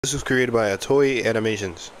This was created by Toei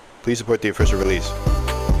Animations. Please support the official release.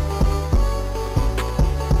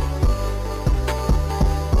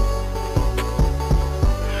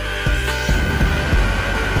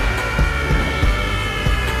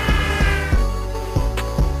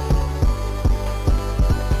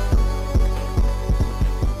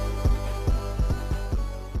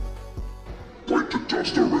 Wipe the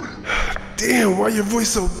dust already. Damn, why your voice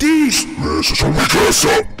so deep? Man, it's just when we dress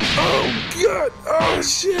up. Oh god, oh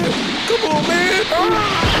shit. Come on, man.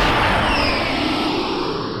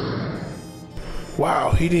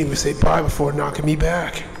 Wow, he didn't even say bye before knocking me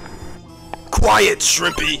back. Quiet,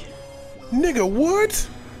 Shrimpy! Nigga, what?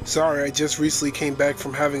 Sorry, I just recently came back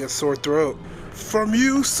from having a sore throat. From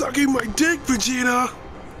you sucking my dick, Vegeta.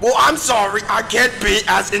 Well, I'm sorry, I can't be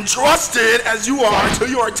as entrusted as you are to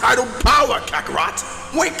your entitled power,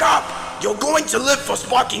 Kakarot! Wake up! You're going to live for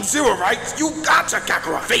Sparking Zero, right? You gotcha,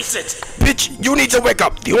 Kakarot, face it! Bitch, you need to wake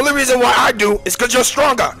up. The only reason why I do is because you're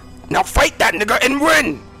stronger. Now fight that nigga and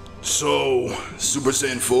win! So, Super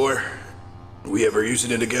Saiyan 4? We ever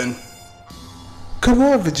using it again? Come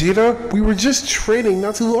on, Vegeta. We were just training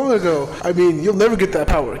not too long ago. I mean, you'll never get that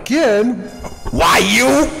power again. Why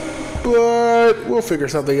you? But we'll figure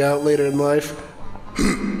something out later in life.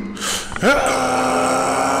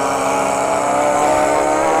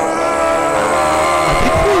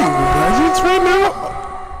 Right now?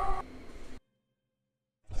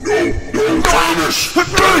 No, damage!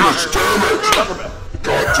 Damage!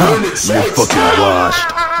 God damn it, son! You're fucking washed.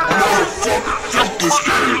 Motherfucker, fuck this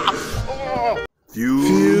game!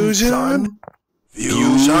 Fusion?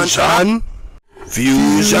 Fusion?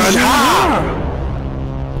 Fusion? Ha!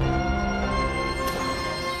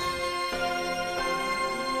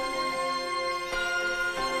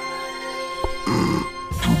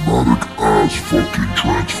 Dramatic ass fucking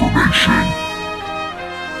transformation.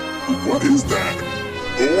 What is that?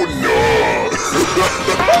 Oh no!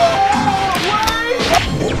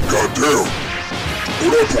 Oh goddamn! Oh,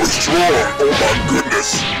 that boy's strong! Oh my goodness!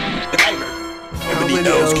 How many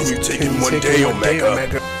L's can you take in one day, Omega?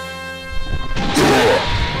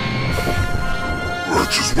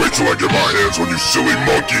 Just wait till I get my hands on you silly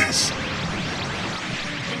monkeys!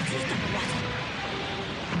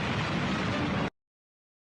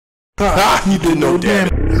 Ha! You did no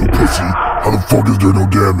damage. You pussy, how the fuck is there no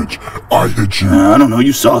damage? I hit you. I don't know,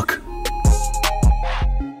 you suck.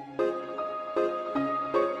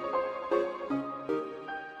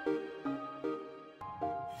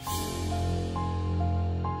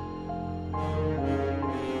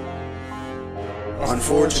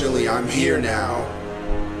 Unfortunately, I'm here now.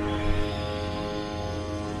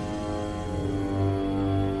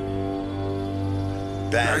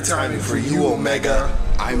 Bad timing for you, Omega.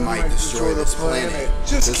 I might destroy this planet.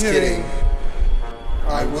 Just kidding.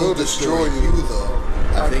 I will destroy you, though.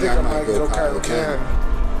 I think I might go Kaioken.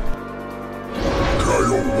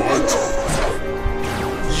 Kaio what?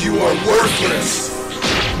 You are worthless!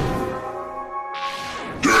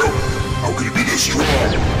 Damn! How can you be this strong?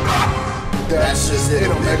 That's just it,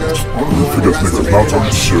 Omega. I don't really think this nigga's not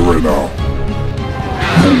talking shit right now.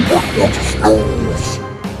 You want to snows?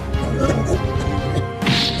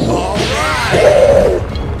 Alright!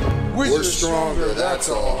 We're stronger, that's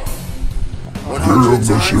all. Damn,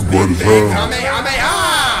 that shit bright as hell. Kamehameha!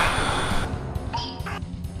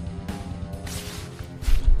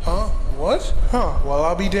 Huh? What? Huh, well,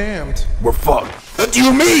 I'll be damned. We're fucked. What do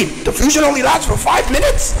you mean? The fusion only lasts for 5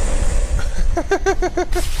 minutes?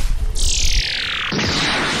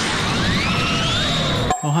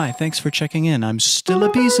 Oh hi, thanks for checking in. I'm still a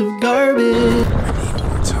piece of garbage. I need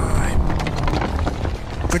more time.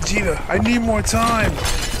 Vegeta, I need more time.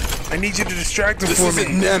 I need you to distract him This for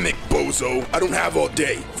isn't me. Namek, bozo. I don't have all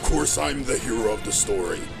day. Of course, I'm the hero of the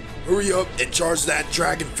story. Hurry up and charge that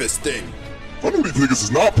Dragon Fist thing. I know these niggas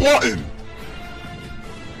is not plotting.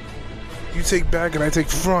 You take back and I take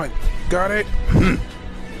front. Got it?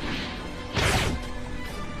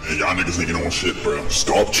 Hey, y'all niggas ain't getting on shit, bro.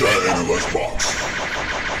 Stop chatting and let's box.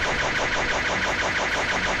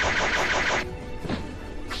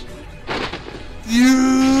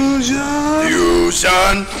 Fusion!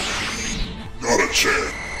 Fusion! Not a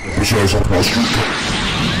chance. Push ass off my street.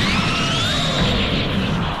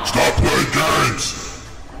 Stop playing games!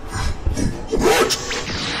 What?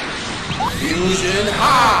 Fusion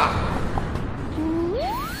Ha!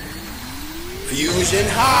 Fusion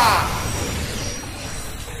Ha!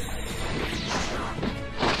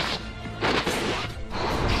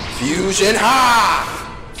 Fusion Ha!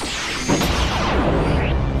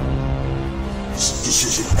 This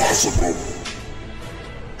is impossible.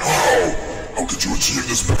 How? How could you achieve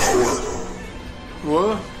this power?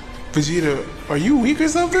 What? Vegeta, are you weak or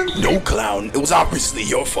something? No, clown. It was obviously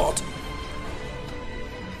your fault.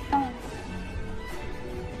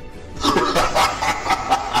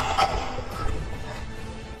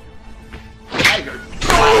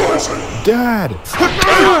 Dad!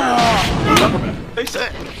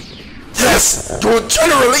 Yes, you're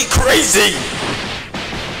generally crazy.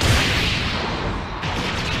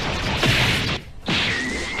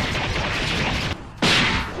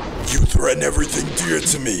 You threaten everything dear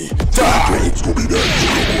to me. Die! It's gonna be that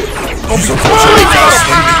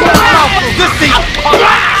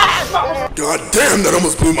God damn, that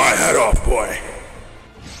almost blew my head off, boy.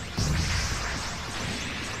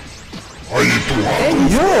 How you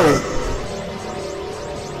doing?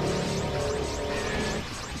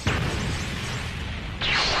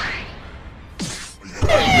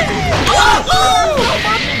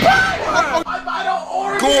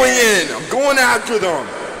 Going in. I'm going after them.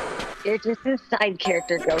 You're just a side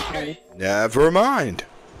character, Goku. Never mind.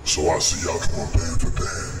 So I see y'all come on band for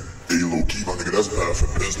band. Hey, low-key, my nigga, that's bad for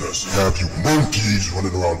business. Have you monkeys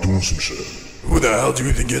running around doing some shit. Who the hell do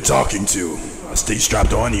you think you're talking to? I stay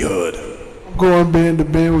strapped on you, hood. I'm going band to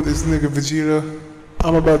band with this nigga Vegeta.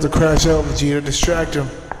 I'm about to crash out Vegeta, distract him.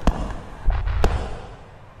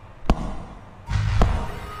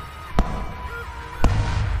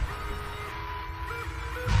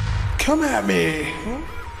 Come at me.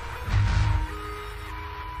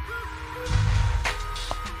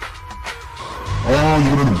 Oh, you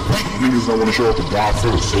one of them weak niggas that wanna show off the God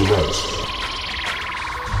first, so that's.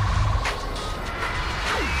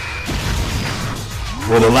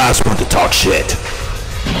 You're the last one to talk shit.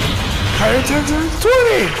 Higher attack times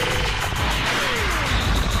 20!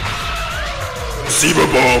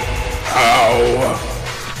 Conceivable. How?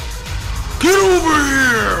 Get over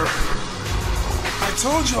here! I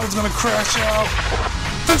told you I was gonna crash out.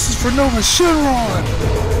 This is for Nova Shinron.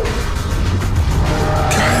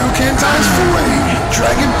 Kaioken times 40!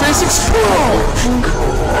 Dragon Face Explode!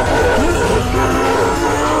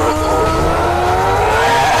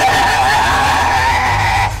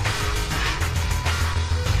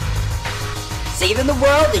 Saving the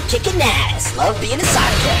world and kicking ass. Love being a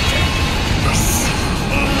side character.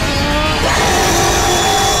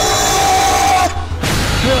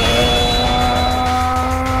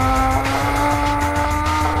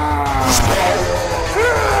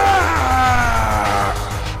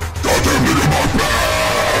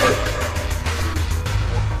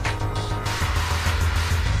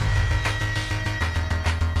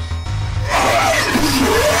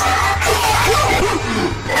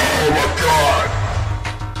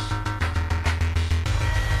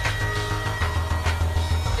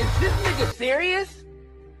 Is this nigga serious?